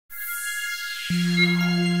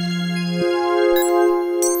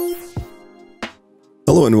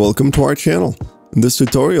Hello and welcome to our channel. In this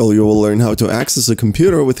tutorial you will learn how to access a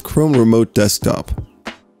computer with Chrome Remote Desktop.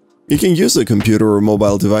 You can use a computer or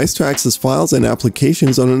mobile device to access files and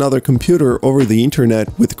applications on another computer over the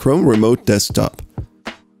internet with Chrome Remote Desktop.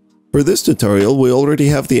 For this tutorial, we already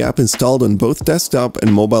have the app installed on both desktop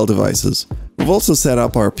and mobile devices. We've also set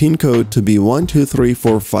up our PIN code to be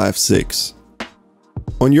 123456.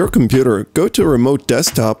 On your computer, go to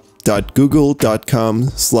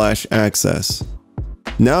remotedesktop.google.com/access.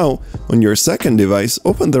 Now, on your second device,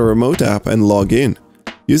 open the Remote app and log in.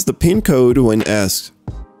 Use the PIN code when asked.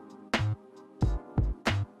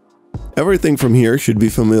 Everything from here should be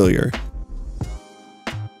familiar.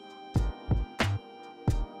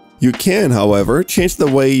 You can, however, change the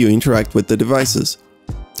way you interact with the devices.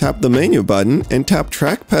 Tap the menu button and tap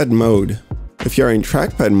Trackpad mode. If you are in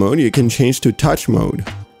Trackpad mode, you can change to Touch mode.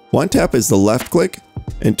 One tap is the left click,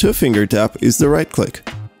 and two-finger tap is the right click.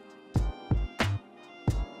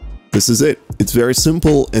 This is it. It's very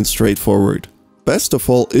simple and straightforward. Best of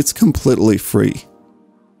all, it's completely free.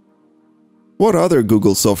 What other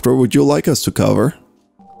Google software would you like us to cover?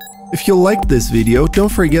 If you liked this video, don't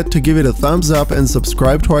forget to give it a thumbs up and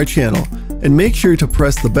subscribe to our channel. And make sure to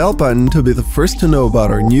press the bell button to be the first to know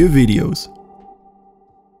about our new videos.